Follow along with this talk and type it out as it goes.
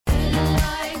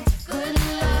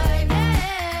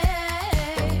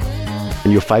In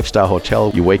your 5-star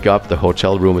hotel, you wake up, the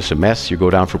hotel room is a mess, you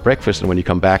go down for breakfast, and when you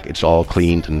come back, it's all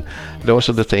cleaned. And those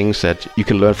are the things that you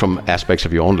can learn from aspects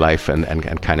of your own life and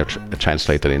kind of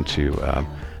translate that into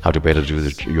how to better do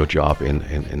your job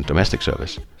in domestic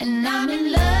service. And I'm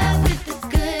in love with the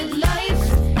good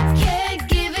life. Can't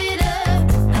give it up.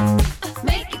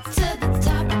 Make it to the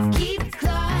top, keep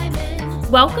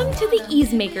climbing. Welcome to the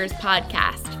Easemakers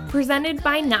podcast, presented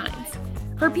by Nines,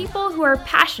 for people who are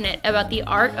passionate about the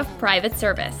art of private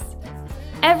service.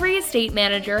 Every estate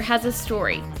manager has a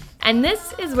story, and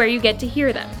this is where you get to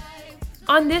hear them.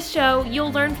 On this show,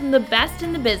 you'll learn from the best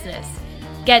in the business,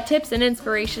 get tips and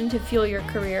inspiration to fuel your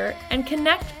career, and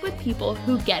connect with people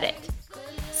who get it.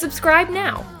 Subscribe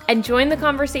now and join the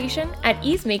conversation at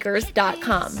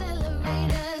easemakers.com.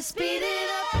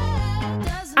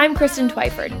 I'm Kristen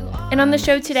Twyford, and on the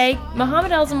show today,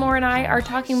 Mohammed Elzamor and I are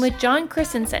talking with John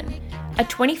Christensen, a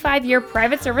 25-year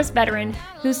private service veteran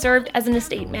who served as an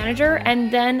estate manager and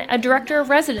then a director of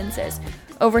residences,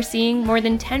 overseeing more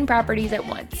than 10 properties at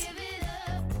once.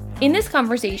 In this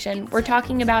conversation, we're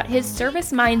talking about his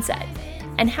service mindset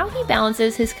and how he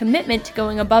balances his commitment to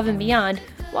going above and beyond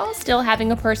while still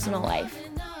having a personal life.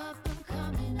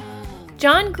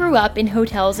 John grew up in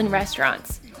hotels and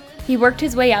restaurants. He worked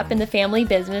his way up in the family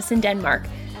business in Denmark,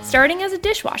 starting as a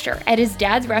dishwasher at his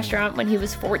dad's restaurant when he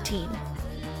was 14.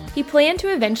 He planned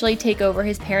to eventually take over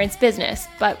his parents' business,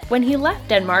 but when he left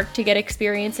Denmark to get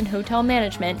experience in hotel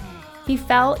management, he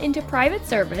fell into private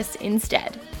service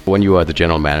instead. When you are the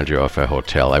general manager of a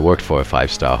hotel, I worked for a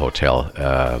 5-star hotel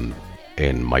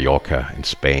in Mallorca in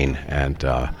Spain, and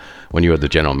when you are the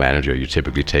general manager, you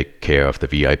typically take care of the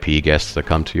VIP guests that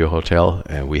come to your hotel,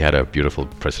 and we had a beautiful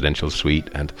presidential suite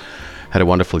and had a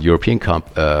wonderful European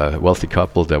wealthy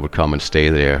couple that would come and stay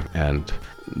there, and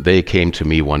they came to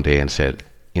me one day and said,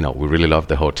 you know, we really love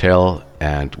the hotel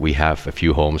and we have a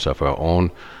few homes of our own.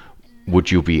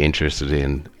 Would you be interested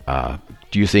in,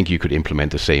 do you think you could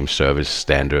implement the same service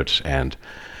standards and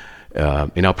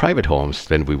in our private homes?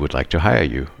 Then we would like to hire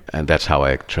you. And that's how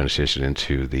I transitioned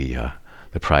into the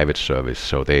private service.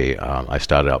 So I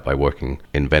started out by working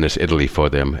in Venice, Italy for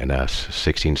them in a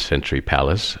 16th century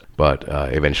palace. But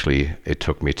eventually it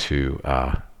took me to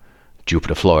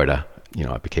Jupiter, Florida. You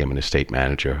know, I became an estate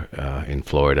manager in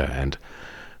Florida, and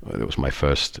it was my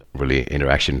first really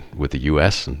interaction with the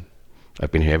U.S., and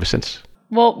I've been here ever since.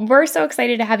 Well, we're so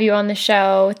excited to have you on the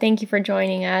show. Thank you for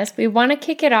joining us. We want to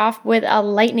kick it off with a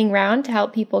lightning round to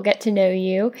help people get to know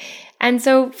you. And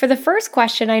so for the first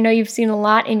question, I know you've seen a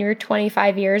lot in your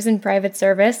 25 years in private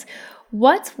service.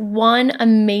 What's one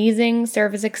amazing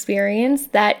service experience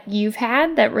that you've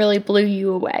had that really blew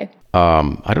you away?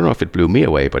 I don't know if it blew me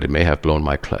away, but it may have blown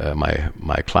my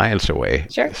clients away.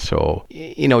 Sure. So,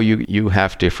 you know, you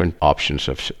have different options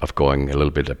of going a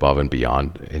little bit above and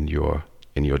beyond in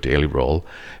your daily role,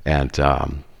 and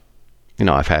you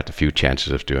know, I've had a few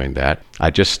chances of doing that. I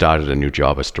just started a new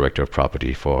job as director of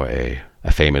property for a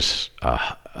famous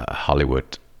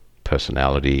Hollywood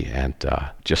personality, and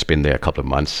just been there a couple of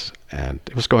months, and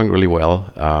it was going really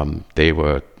well. They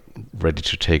were ready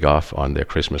to take off on their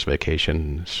Christmas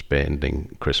vacation,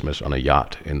 spending Christmas on a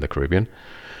yacht in the Caribbean.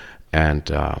 And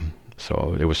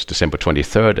so it was December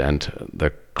 23rd, and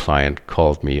the client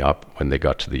called me up when they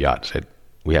got to the yacht, said,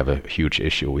 we have a huge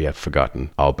issue. We have forgotten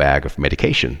our bag of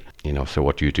medication. You know, so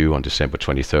what do you do on December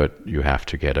 23rd? You have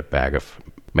to get a bag of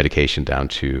medication down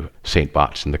to St.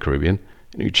 Bart's in the Caribbean.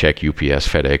 You check UPS,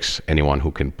 FedEx, anyone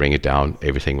who can bring it down.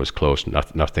 Everything was closed.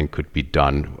 Nothing could be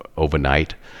done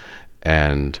overnight.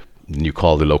 And you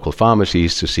call the local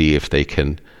pharmacies to see if they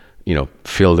can, you know,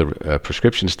 fill the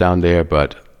prescriptions down there.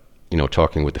 But, you know,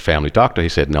 talking with the family doctor, he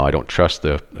said, no, I don't trust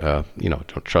the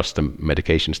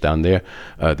medications down there.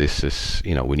 This is,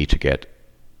 you know, we need to get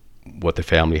what the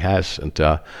family has. And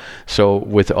so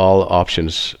with all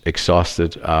options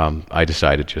exhausted, I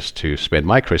decided just to spend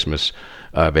my Christmas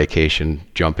vacation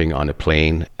jumping on a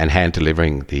plane and hand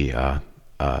delivering the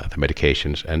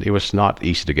medications. And it was not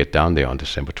easy to get down there on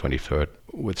December 23rd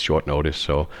with short notice.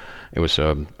 So it was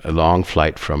a long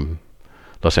flight from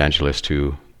Los Angeles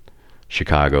to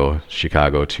Chicago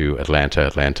to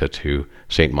Atlanta to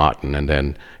St. Martin, and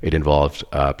then it involved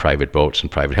private boats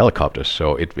and private helicopters.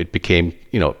 So it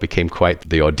became quite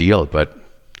the ordeal. But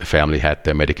the family had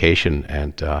their medication,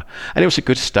 and it was a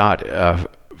good start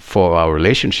for our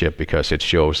relationship, because it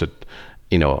shows that,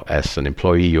 you know, as an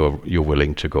employee, you're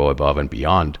willing to go above and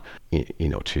beyond, you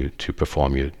know, to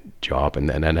perform your job. And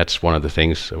that's one of the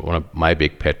things, one of my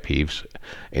big pet peeves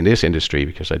in this industry,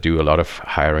 because I do a lot of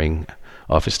hiring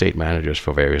of estate managers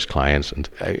for various clients, and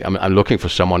I'm looking for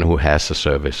someone who has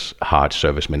a hard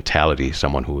service mentality,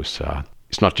 someone who's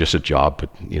it's not just a job, but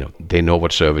they know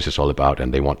what service is all about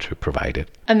and they want to provide it.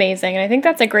 Amazing. And I think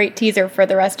that's a great teaser for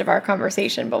the rest of our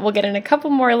conversation, but we'll get in a couple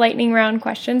more lightning round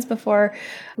questions before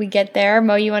we get there.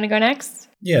 Mo, you want to go next?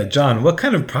 Yeah, John, what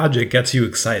kind of project gets you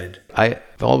excited? I've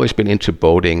always been into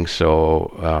boating,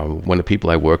 so when the people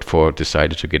I worked for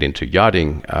decided to get into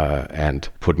yachting and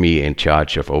put me in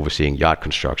charge of overseeing yacht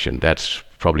construction, that's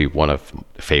probably one of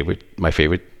my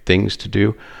favorite things to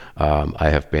do. I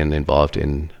have been involved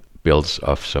in builds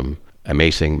of some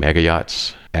amazing mega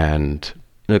yachts, and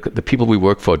the people we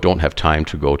work for don't have time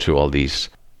to go to all these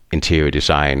interior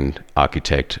design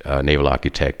architect, naval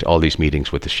architect, all these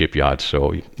meetings with the shipyards.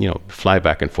 So, fly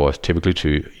back and forth, typically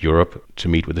to Europe to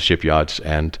meet with the shipyards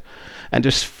and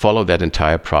just follow that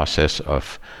entire process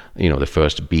of, the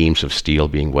first beams of steel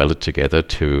being welded together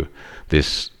to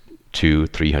this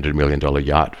 $200-300 million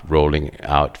yacht rolling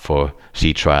out for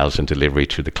sea trials and delivery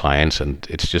to the clients. And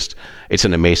it's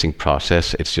an amazing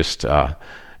process. It's just,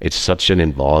 it's such an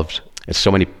involved, it's so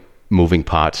many moving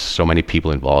parts, so many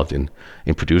people involved in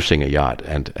producing a yacht,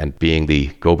 and being the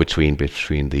go-between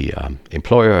between the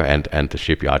employer and the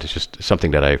shipyard is just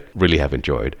something that I really have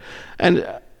enjoyed. And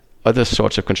other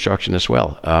sorts of construction as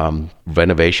well.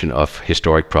 Renovation of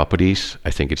historic properties.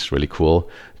 I think it's really cool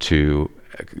to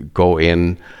go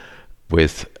in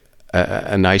with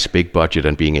a nice big budget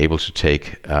and being able to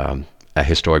take a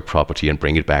historic property and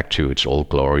bring it back to its old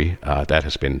glory. That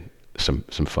has been some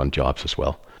fun jobs as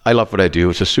well. I love what I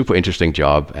do. It's a super interesting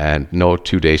job, and no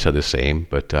 2 days are the same,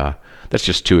 but that's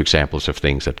just two examples of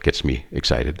things that gets me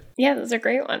excited. Yeah, those are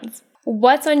great ones.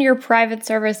 What's on your private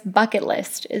service bucket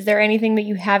list? Is there anything that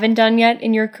you haven't done yet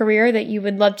in your career that you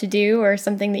would love to do, or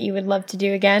something that you would love to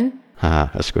do again?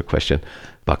 That's a good question.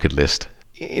 Bucket list.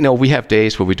 We have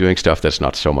days where we're doing stuff that's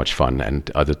not so much fun, and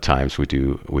other times we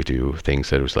do things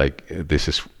that was like, this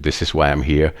is why I'm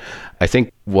here. I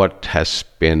think what has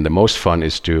been the most fun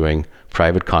is doing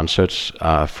private concerts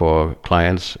for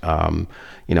clients.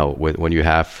 When you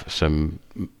have some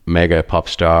mega pop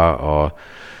star or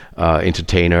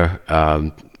entertainer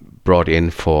brought in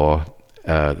for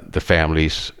the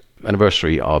family's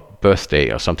anniversary or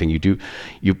birthday or something,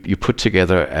 you put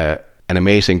together an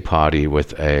amazing party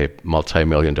with a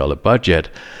multi-million-dollar budget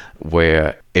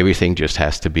where everything just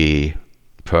has to be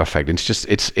perfect. It's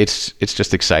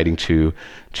just exciting to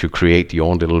create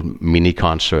your own little mini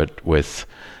concert with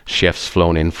chefs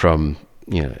flown in from.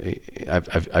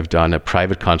 I've done a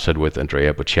private concert with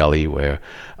Andrea Bocelli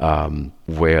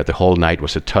where the whole night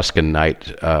was a Tuscan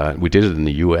night. We did it in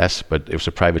the U.S., but it was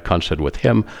a private concert with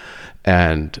him,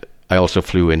 and I also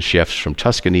flew in chefs from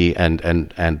Tuscany, and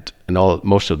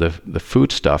most of the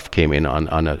food stuff came in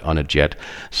on a jet.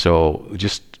 So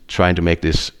just trying to make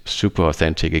this super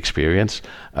authentic experience,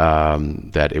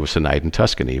 that it was a night in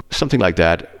Tuscany. Something like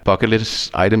that. Bucket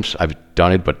list items, I've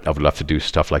done it, but I would love to do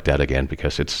stuff like that again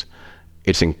because it's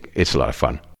a lot of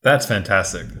fun. That's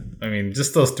fantastic. I mean,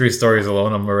 just those 3 stories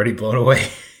alone, I'm already blown away.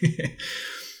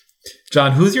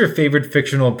 John, who's your favorite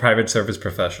fictional private service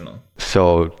professional?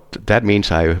 So that means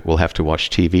I will have to watch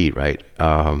TV, right?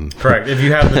 Correct. If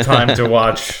you have the time to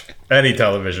watch any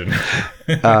television.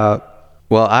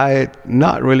 Well, I'm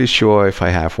not really sure if I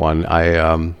have one.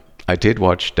 I did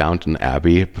watch Downton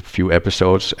Abbey, a few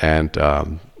episodes, and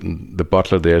the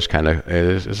butler there is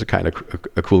a kind of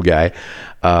a cool guy.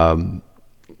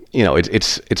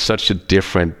 It's such a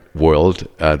different world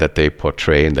that they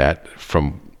portray in that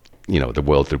from the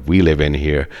world that we live in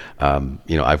here.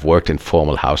 I've worked in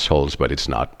formal households, but it's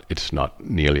not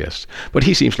nearly as. But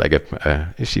he seems like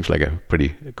a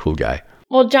pretty cool guy.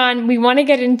 Well, John, we want to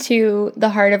get into the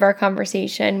heart of our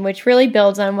conversation, which really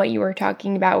builds on what you were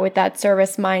talking about with that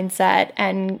service mindset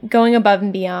and going above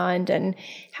and beyond, and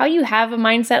how you have a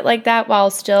mindset like that while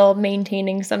still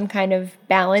maintaining some kind of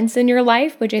balance in your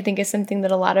life, which I think is something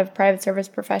that a lot of private service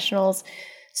professionals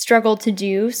struggle to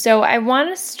do. So I want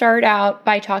to start out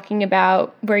by talking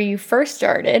about where you first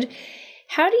started.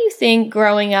 How do you think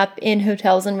growing up in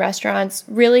hotels and restaurants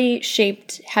really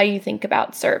shaped how you think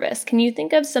about service? Can you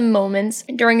think of some moments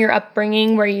during your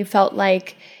upbringing where you felt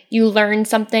like you learned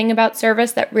something about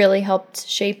service that really helped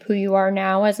shape who you are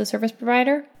now as a service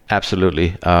provider?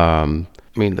 Absolutely.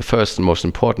 The first and most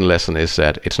important lesson is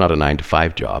that it's not a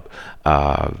 9-to-5 job.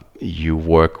 You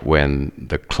work when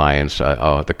the clients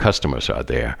or the customers are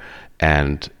there.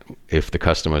 And if the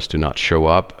customers do not show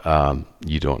up,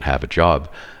 you don't have a job.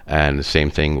 And the same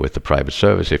thing with the private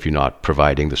service. If you're not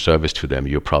providing the service to them,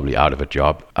 you're probably out of a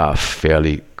job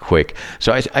fairly quick.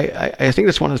 So I think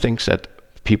that's one of the things that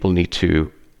people need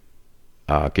to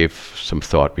give some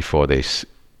thought before they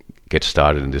get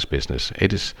started in this business.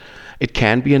 It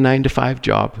can be a 9-to-5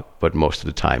 job, but most of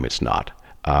the time it's not.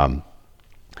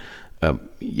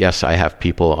 yes, I have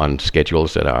people on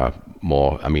schedules that are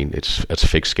more. I mean, it's a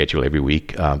fixed schedule every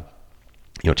week.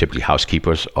 Typically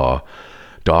housekeepers or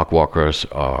dog walkers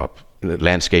or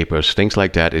landscapers, things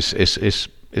like that is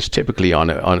typically on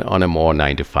a more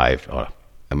 9 to 5 or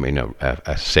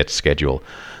a set schedule.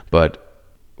 But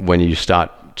when you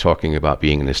start talking about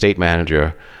being an estate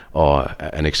manager or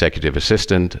an executive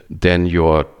assistant, then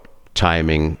your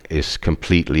timing is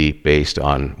completely based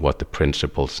on what the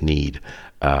principals need.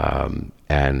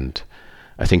 And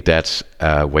I think that's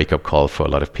a wake-up call for a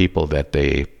lot of people, that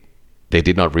they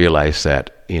did not realize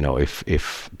that,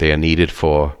 if they are needed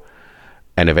for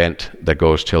an event that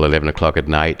goes till 11 o'clock at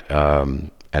night,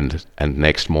 and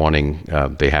next morning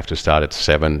they have to start at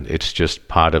 7, it's just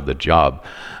part of the job.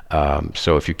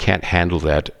 So if you can't handle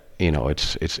that,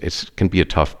 it can be a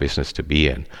tough business to be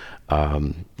in.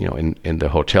 In the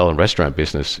hotel and restaurant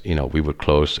business, we would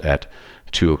close at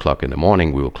 2 o'clock in the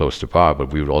morning. We would close the bar,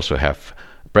 but we would also have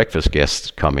breakfast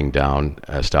guests coming down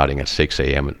starting at 6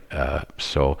 a.m.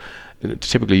 So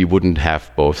typically you wouldn't have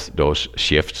both those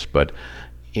shifts, but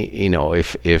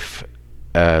if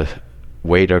a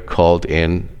waiter called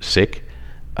in sick,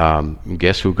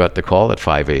 guess who got the call at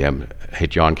 5 a.m.? Hey,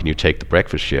 John, can you take the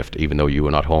breakfast shift, even though you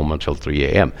were not home until 3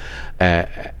 a.m.?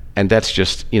 And that's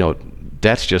just,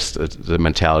 the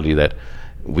mentality that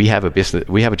we have a business,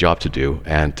 we have a job to do,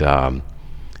 and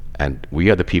we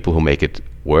are the people who make it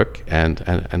work,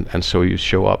 and so you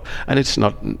show up. And it's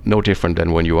no different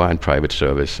than when you are in private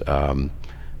service.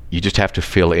 You just have to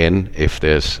fill in if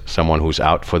there's someone who's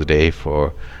out for the day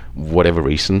for whatever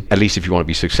reason. At least if you want to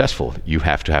be successful, you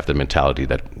have to have the mentality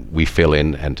that we fill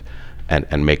in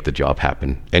and make the job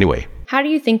happen anyway. How do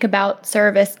you think about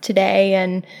service today?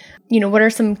 And, what are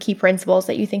some key principles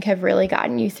that you think have really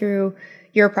gotten you through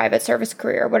your private service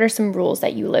career? What are some rules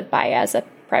that you live by as a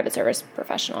private service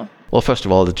professional? Well, first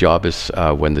of all, the job is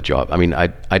when the job.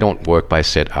 I don't work by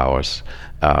set hours.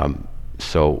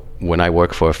 So when I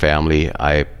work for a family,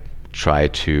 I try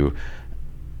to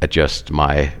adjust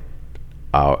my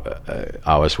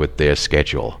hours with their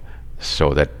schedule,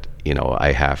 so that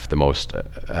I have the most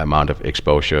amount of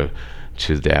exposure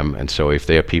to them. And so if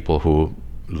there are people who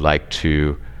like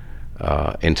to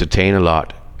entertain a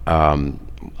lot,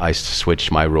 I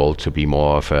switch my role to be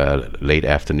more of a late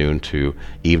afternoon to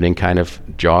evening kind of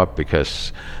job,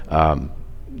 because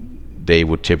they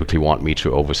would typically want me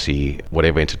to oversee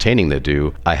whatever entertaining they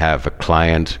do. I have a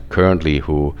client currently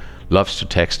who loves to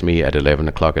text me at 11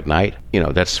 o'clock at night.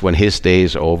 That's when his day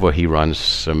is over. He runs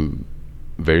some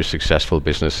very successful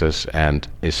businesses and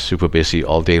is super busy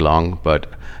all day long, but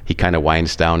he kind of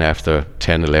winds down after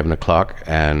 10, 11 o'clock,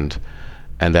 and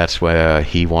that's where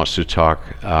he wants to talk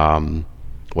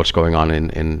what's going on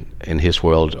in his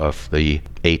world of the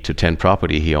 8 to 10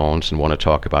 property he owns, and want to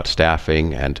talk about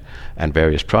staffing and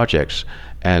various projects.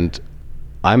 And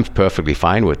I'm perfectly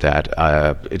fine with that.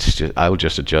 It's just, I will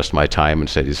just adjust my time and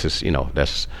say, this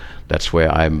is, that's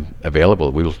where I'm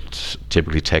available. We'll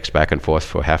typically text back and forth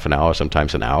for half an hour,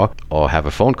 sometimes an hour, or have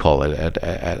a phone call at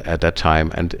that time.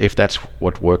 And if that's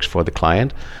what works for the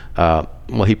client,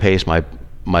 well, he pays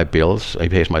my bills, he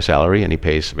pays my salary, and he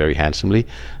pays very handsomely.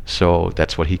 So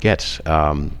that's what he gets.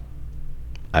 I'm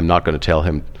not going to tell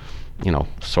him,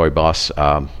 sorry, boss,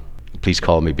 please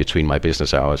call me between my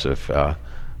business hours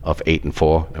of 8 and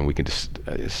 4, and we can just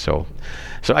so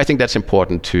I think that's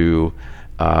important to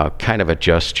kind of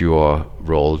adjust your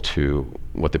role to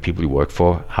what the people you work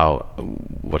for,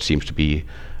 what seems to be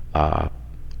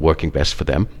working best for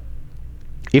them,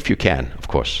 if you can, of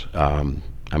course.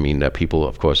 People,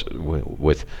 of course,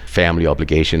 with family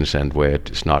obligations and where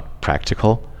it's not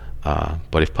practical,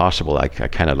 but if possible, I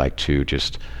kind of like to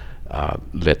just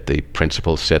let the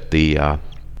principal set the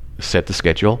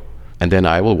schedule, and then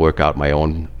I will work out my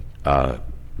own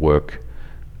work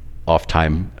off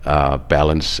time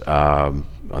balance on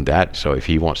that. So if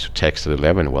he wants to text at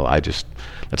 11, well,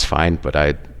 that's fine, but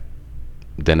I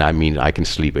can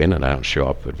sleep in and I don't show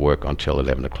up at work until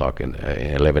 11 o'clock and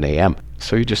 11 a.m.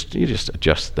 So you just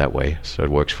adjust that way so it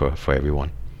works for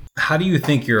everyone. How do you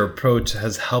think your approach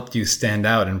has helped you stand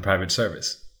out in private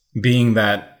service? Being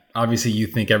that obviously you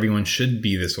think everyone should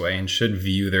be this way and should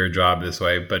view their job this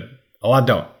way, but a lot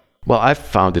don't. Well, I've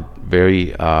found it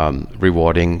very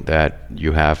rewarding that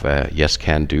you have a yes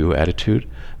can do attitude.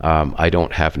 I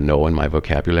don't have no in my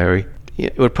vocabulary.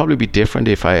 It would probably be different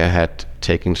if I had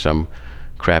taken some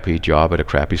crappy job at a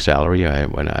crappy salary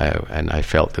and I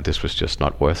felt that this was just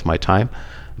not worth my time.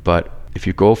 But if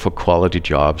you go for quality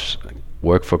jobs,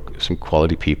 work for some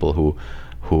quality people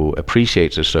who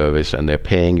appreciate the service and they're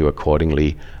paying you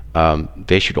accordingly,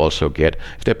 they should also get,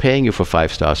 if they're paying you for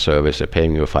 5-star service, they're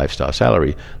paying you a 5-star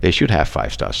salary, they should have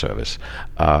 5-star service.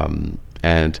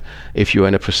 And if you're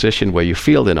in a position where you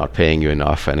feel they're not paying you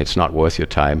enough and it's not worth your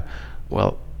time,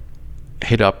 well,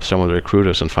 hit up some of the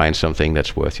recruiters and find something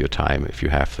that's worth your time if you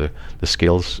have the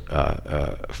skills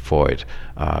for it,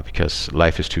 because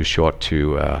life is too short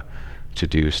to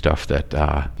do stuff that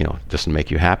doesn't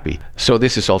make you happy. So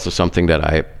this is also something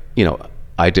that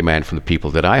I demand from the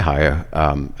people that I hire.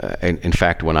 In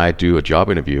fact, when I do a job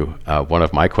interview, one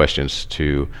of my questions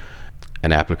to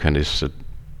an applicant is,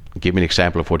 give me an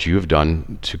example of what you've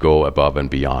done to go above and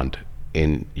beyond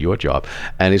in your job.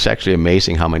 And it's actually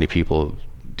amazing how many people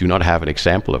do not have an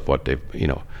example of what they've,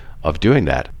 of doing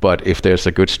that. But if there's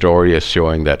a good story as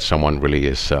showing that someone really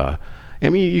is,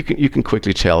 you can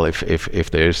quickly tell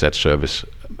if there is that service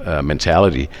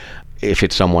mentality. If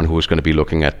it's someone who's going to be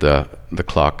looking at the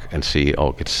clock and see,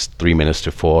 oh, it's 3 minutes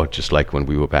to 4, just like when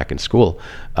we were back in school.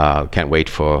 Can't wait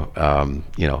for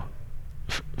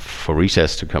for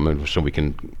recess to come in so we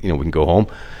can go home.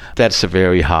 That's a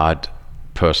very hard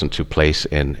person to place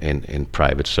in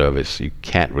private service. You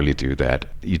can't really do that.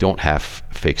 You don't have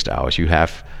fixed hours. You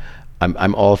have.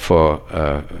 I'm all for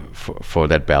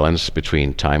that balance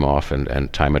between time off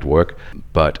and time at work.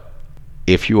 But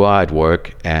if you are at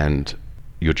work and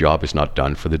your job is not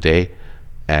done for the day,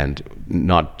 and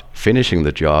not finishing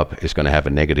the job is going to have a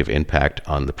negative impact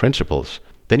on the principals,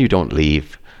 then you don't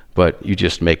leave. But you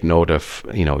just make note of,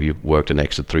 you worked an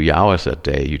extra 3 hours that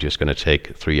day. You're just going to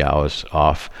take 3 hours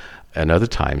off another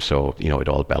time. So, it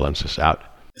all balances out.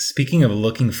 Speaking of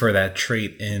looking for that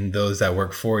trait in those that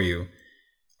work for you,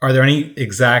 are there any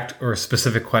exact or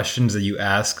specific questions that you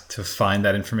ask to find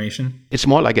that information? It's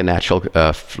more like a natural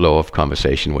flow of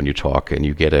conversation when you talk, and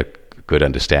you get a good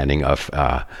understanding of,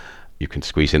 you can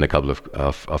squeeze in a couple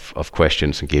of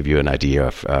questions and give you an idea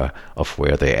of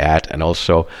where they're at. And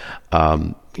also,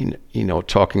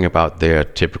 talking about their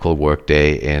typical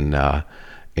workday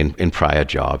in prior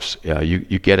jobs,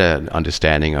 you get an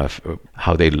understanding of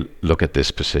how they look at this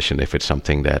position. If it's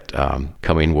something that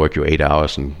come in, work your 8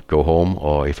 hours and go home,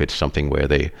 or if it's something where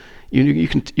you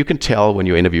can tell when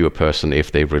you interview a person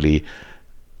if they really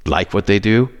like what they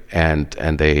do and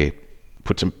they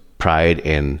put some pride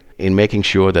in making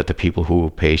sure that the people who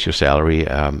pays your salary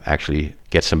actually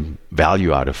get some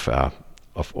value out of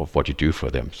what you do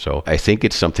for them. So I think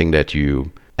it's something that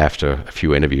you, after a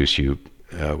few interviews,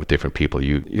 with different people,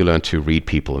 you learn to read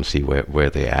people and see where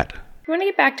they're at. I want to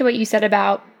get back to what you said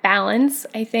about balance.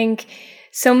 I think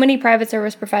so many private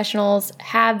service professionals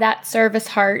have that service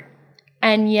heart,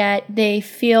 and yet they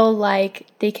feel like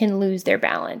they can lose their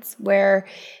balance, where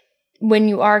when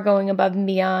you are going above and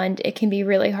beyond, it can be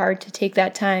really hard to take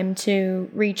that time to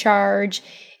recharge.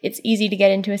 It's easy to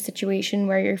get into a situation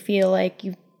where you feel like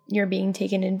you're being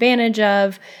taken advantage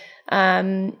of.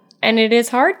 And it is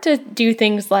hard to do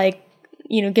things like,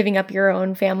 giving up your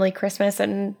own family Christmas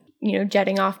and,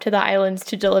 jetting off to the islands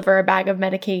to deliver a bag of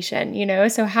medication,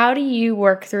 So how do you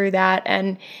work through that,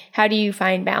 and how do you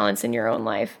find balance in your own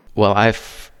life? Well,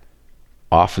 I've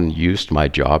often used my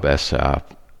job as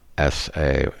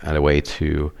a way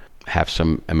to have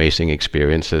some amazing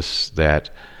experiences that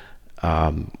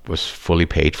was fully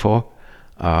paid for.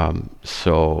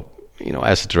 So,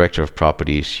 as a director of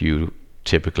properties, you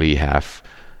typically have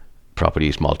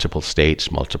properties, multiple states,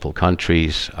 multiple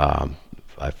countries.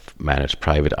 I've managed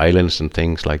private islands and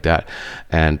things like that,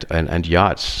 and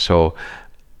yachts. So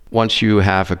once you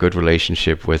have a good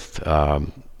relationship with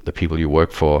the people you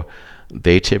work for,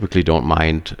 they typically don't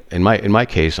mind. In my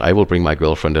case, I will bring my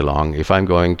girlfriend along. If I'm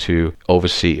going to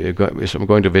if I'm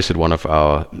going to visit one of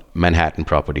our Manhattan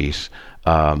properties,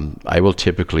 I will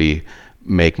typically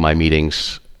make my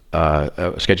meetings,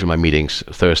 schedule my meetings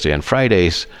Thursday and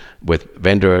Fridays with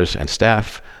vendors and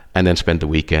staff, and then spend the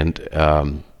weekend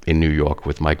in New York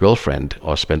with my girlfriend,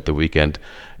 or spend the weekend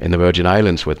in the Virgin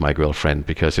Islands with my girlfriend,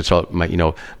 because it's all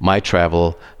my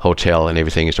travel, hotel, and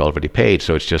everything is already paid.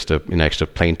 So it's just an extra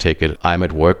plane ticket. I'm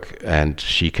at work, and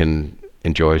she can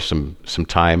enjoy some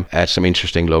time at some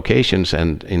interesting locations,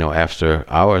 and after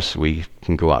hours we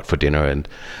can go out for dinner. And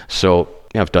so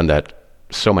I've done that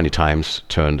so many times,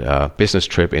 turned a business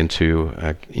trip into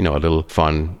a little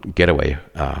fun getaway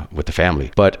with the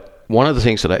family. But one of the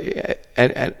things that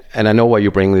I know why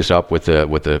you bring this up with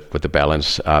the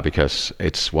balance, because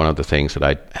it's one of the things that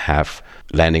I have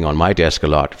landing on my desk a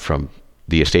lot from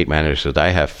the estate managers that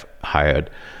I have hired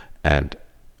and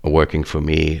working for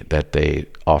me, that they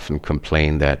often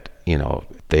complain that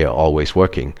they are always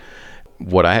working.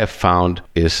 What I have found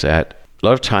is that a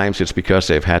lot of times it's because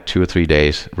they've had 2 or 3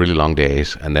 days, really long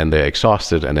days, and then they're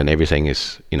exhausted, and then everything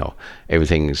is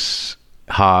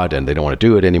hard and they don't want to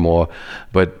do it anymore.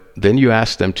 But then you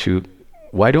ask them to,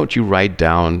 why don't you write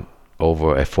down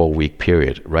over a 4-week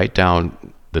period, write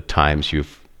down the times you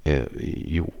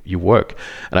work.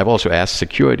 And I've also asked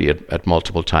security at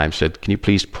multiple times, said, can you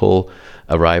please pull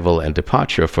arrival and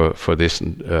departure for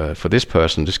this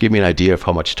person? Just give me an idea of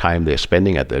how much time they're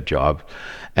spending at their job.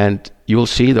 And you'll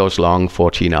see those long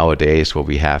 14-hour days where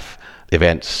we have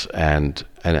events and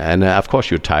of course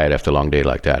you're tired after a long day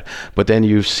like that. But then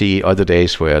you see other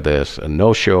days where there's a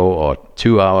no-show or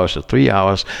 2 hours or 3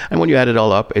 hours. And when you add it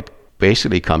all up, it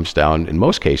basically comes down, in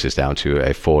most cases, down to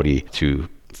a 40 to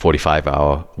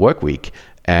 45-hour work week.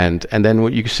 And then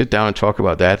when you sit down and talk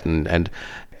about that, and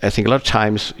I think a lot of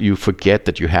times you forget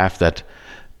that you have that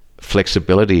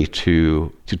flexibility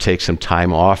to take some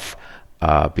time off,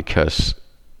 because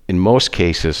in most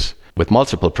cases with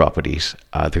multiple properties,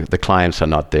 the clients are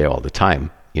not there all the time.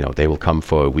 They will come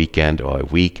for a weekend or a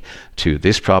week to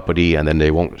this property, and then they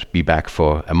won't be back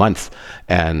for a month.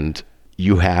 And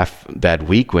you have that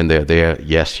week when they're there.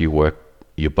 Yes, you work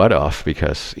your butt off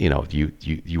because you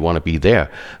want to be there,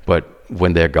 but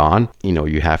when they're gone,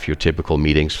 you have your typical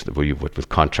meetings with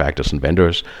contractors and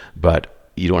vendors, but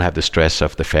you don't have the stress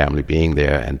of the family being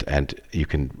there, and you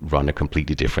can run a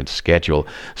completely different schedule.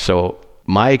 So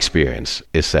my experience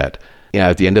is that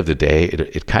at the end of the day,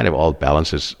 it kind of all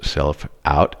balances itself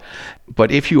out.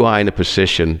 But if you are in a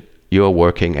position you're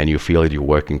working and you feel that you're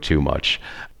working too much,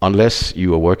 unless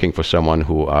you are working for someone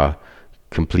who are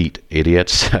complete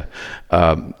idiots,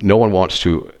 no one wants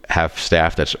to have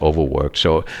staff that's overworked.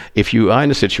 So if you are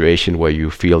in a situation where you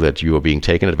feel that you are being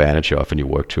taken advantage of and you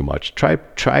work too much,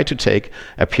 try to take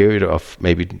a period of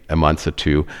maybe a month or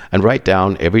two and write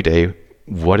down every day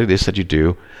what it is that you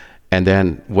do. And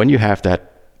then when you have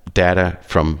that data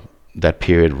from that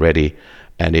period ready,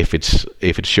 and if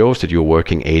it shows that you're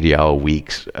working 80-hour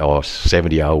weeks or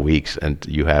 70-hour weeks and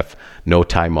you have no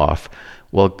time off,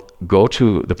 well, go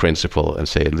to the principal and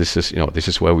say, this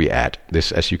is where we're at.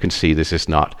 This, as you can see, this is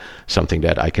not something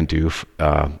that I can do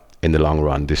in the long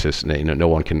run. This is, no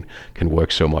one can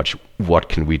work so much. What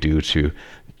can we do to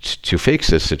fix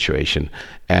this situation?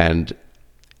 And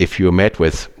if you're met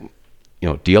with,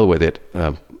 deal with it,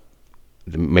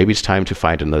 maybe it's time to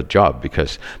find another job,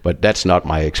 but that's not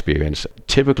my experience.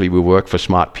 Typically, we work for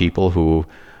smart people who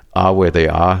are where they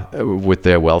are with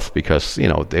their wealth because,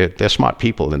 they're smart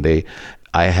people, and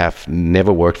I have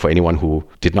never worked for anyone who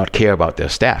did not care about their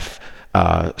staff.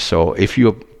 So if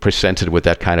you're presented with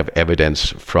that kind of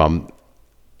evidence from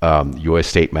your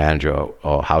estate manager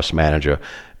or house manager,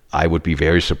 I would be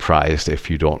very surprised if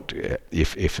you don't,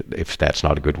 if that's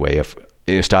not a good way of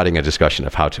starting a discussion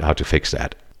of how to fix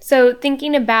that. So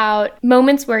thinking about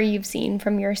moments where you've seen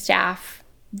from your staff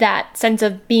that sense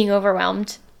of being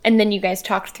overwhelmed, and then you guys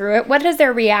talked through it, what has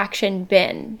their reaction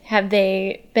been? Have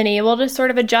they been able to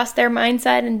sort of adjust their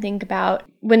mindset and think about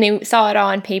when they saw it all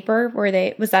on paper,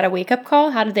 was that a wake-up call?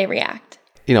 How did they react?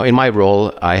 In my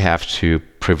role, I have to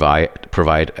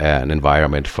provide an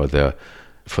environment for the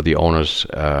owners,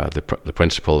 the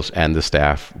principals, and the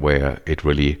staff where it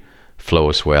really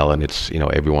flows well, and it's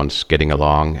everyone's getting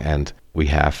along, and we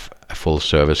have a full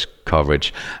service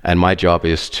coverage. And my job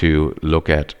is to look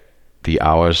at the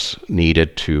hours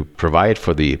needed to provide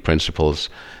for the principals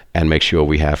and make sure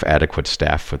we have adequate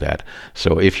staff for that.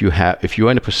 So if you're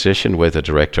in a position with a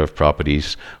director of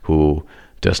properties who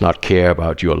does not care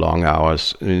about your long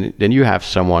hours, then you have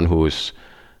someone who is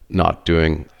they're not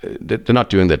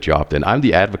doing their job. Then I'm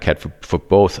the advocate for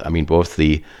both. I mean, both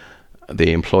the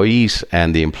employees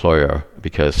and the employer,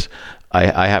 because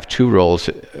I have two roles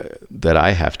that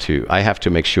I have to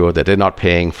make sure that they're not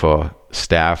paying for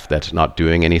staff that's not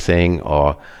doing anything,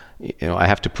 or I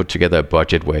have to put together a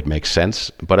budget where it makes sense,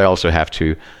 but I also have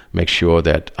to make sure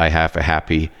that I have a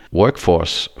happy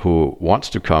workforce who wants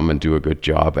to come and do a good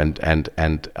job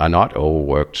and are not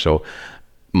overworked. So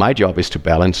my job is to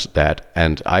balance that,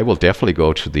 and I will definitely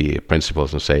go to the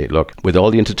principals and say, look, with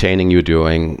all the entertaining you're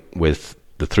doing with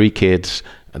the 3 kids,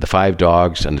 the 5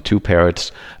 dogs, and the 2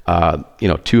 parrots,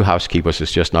 2 housekeepers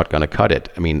is just not going to cut it.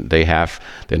 I mean, they're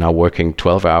now working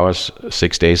 12 hours,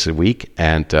 6 days a week,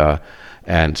 and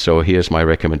so here's my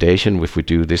recommendation. If we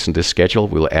do this and this schedule,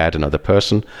 we'll add another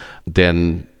person.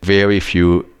 Then very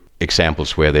few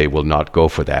examples where they will not go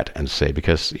for that and say,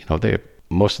 because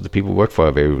most of the people work for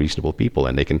are very reasonable people,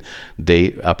 and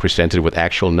they are presented with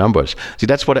actual numbers. See,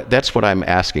 that's what I'm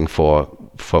asking for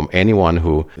from anyone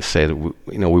who said,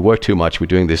 we work too much, we're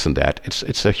doing this and that.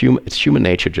 It's human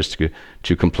nature just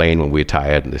to complain when we're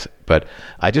tired and this. But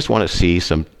I just want to see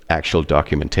some actual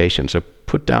documentation. So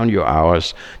put down your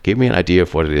hours, give me an idea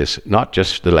of what it is, not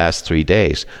just the last 3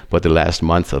 days, but the last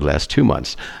month or the last 2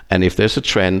 months. And if there's a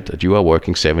trend that you are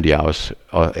working 70 hours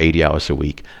or 80 hours a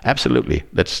week, absolutely,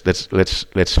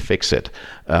 let's fix it.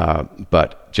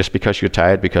 But just because you're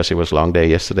tired because it was a long day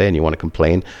yesterday and you want to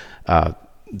complain,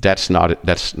 that's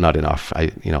not enough.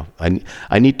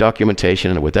 I need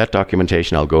documentation, and with that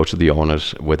documentation, I'll go to the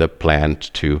owners with a plan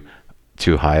to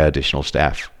hire additional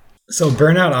staff. So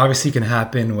burnout obviously can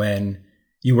happen when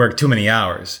you work too many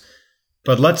hours.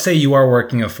 But let's say you are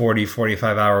working a 40,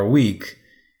 45-hour week.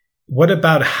 What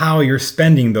about how you're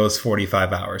spending those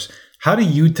 45 hours? How do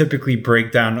you typically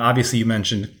break down? Obviously, you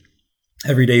mentioned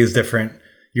every day is different.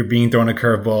 You're being thrown a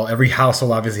curveball. Every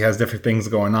household obviously has different things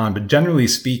going on. But generally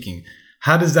speaking,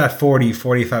 how does that 40,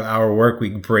 45-hour work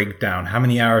week break down? How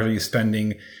many hours are you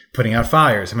spending putting out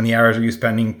fires? How many hours are you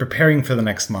spending preparing for the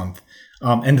next month?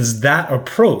 And does that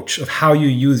approach of how you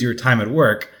use your time at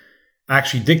work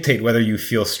actually dictate whether you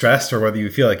feel stressed or whether you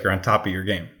feel like you're on top of your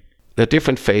game? There are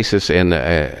different phases in,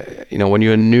 when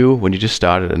you're new, when you just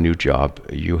started a new job,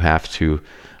 you have to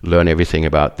learn everything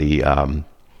about the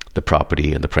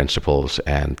property and the principles,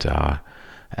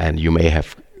 and you may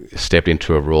have stepped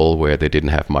into a role where they didn't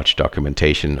have much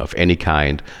documentation of any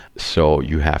kind, so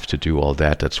you have to do all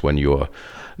that. That's when your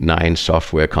Nine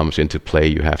software comes into play.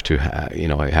 You have to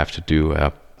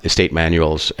do estate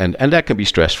manuals, and that can be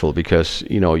stressful because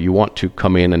you want to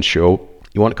come in and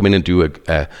do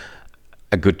a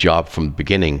good job from the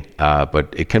beginning,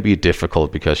 but it can be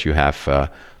difficult because you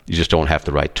just don't have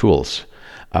the right tools.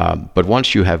 But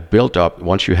once you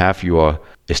have your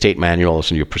estate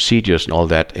manuals and your procedures and all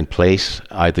that in place,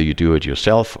 either you do it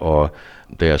yourself or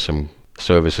there are some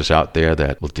services out there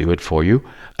that will do it for you.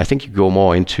 I think you go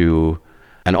more into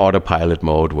an autopilot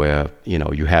mode where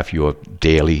you have your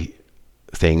daily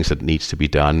things that needs to be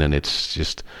done, and it's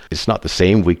not the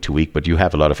same week to week, but you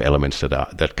have a lot of elements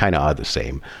that kind of are the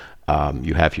same.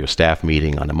 You have your staff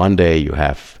meeting on a Monday. You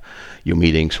have your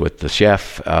meetings with the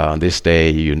chef on this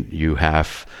day. You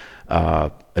have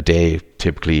a day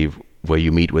typically where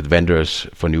you meet with vendors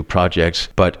for new projects,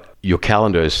 but your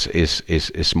calendar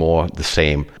is more the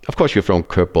same. Of course, you're throwing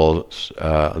curveballs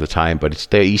all the time, but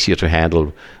they're easier to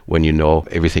handle when you know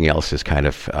everything else is kind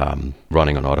of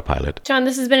running on autopilot. John,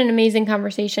 this has been an amazing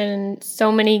conversation and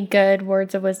so many good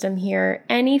words of wisdom here.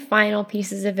 Any final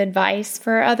pieces of advice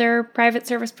for other private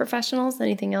service professionals?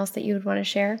 Anything else that you would want to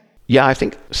share? Yeah, I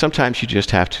think sometimes you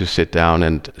just have to sit down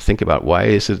and think about why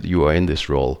is it you are in this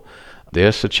role.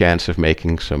 There's a chance of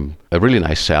making a really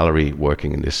nice salary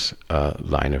working in this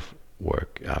line of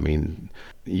work. I mean,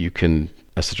 you can,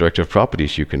 as the director of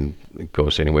properties, it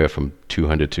goes anywhere from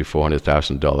 $200,000 to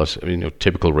 $400,000. I mean,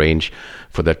 typical range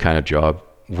for that kind of job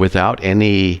without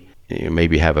any.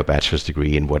 Maybe have a bachelor's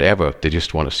degree in whatever. They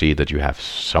just want to see that you have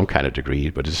some kind of degree,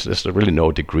 but there's really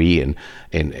no degree in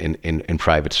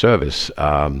private service.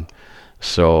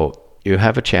 So you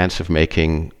have a chance of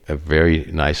making a very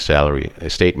nice salary.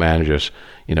 Estate managers,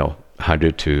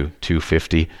 $100 to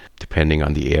 $250, depending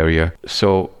on the area.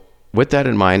 So with that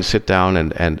in mind, sit down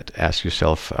and ask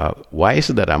yourself, why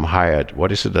is it that I'm hired?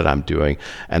 What is it that I'm doing?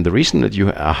 And the reason that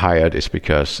you are hired is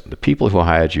because the people who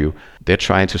hired you, they're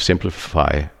trying to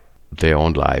simplify their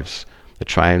own lives. They're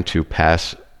trying to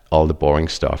pass all the boring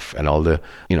stuff and all the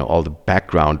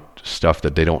background stuff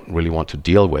that they don't really want to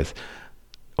deal with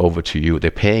over to you.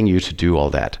 They're paying you to do all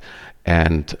that.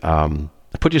 And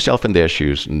put yourself in their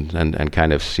shoes and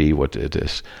kind of see what it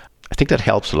is. I think that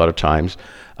helps a lot of times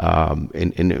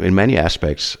in many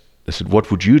aspects.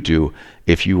 What would you do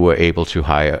if you were able to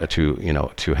hire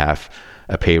to have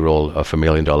a payroll of $1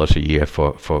 million a year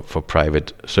for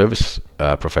private service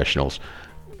professionals?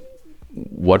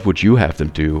 What would you have them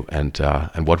do, and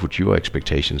what would your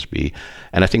expectations be?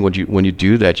 And I think when you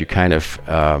do that, you kind of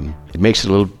it makes it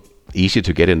a little easier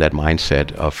to get in that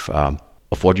mindset of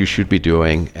what you should be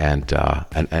doing and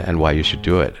why you should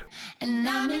do it.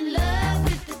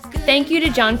 Thank you to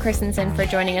John Christensen for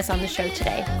joining us on the show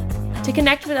today. To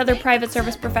connect with other private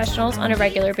service professionals on a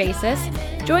regular basis,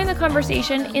 join the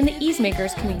conversation in the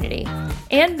Easemakers community.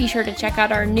 And be sure to check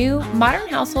out our new Modern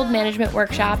Household Management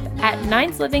Workshop at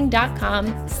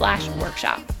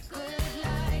ninesliving.com/workshop.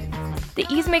 The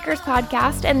Easemakers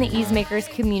podcast and the Easemakers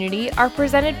community are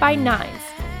presented by Nines,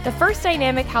 the first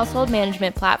dynamic household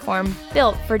management platform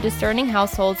built for discerning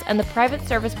households and the private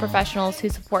service professionals who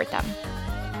support them.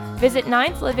 Visit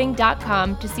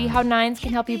ninesliving.com to see how Nines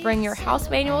can help you bring your house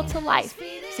manual to life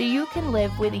so you can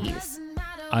live with ease.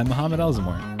 I'm Mohammed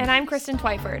Elzamor. And I'm Kristen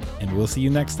Twyford. And we'll see you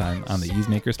next time on the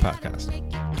Easemakers Podcast.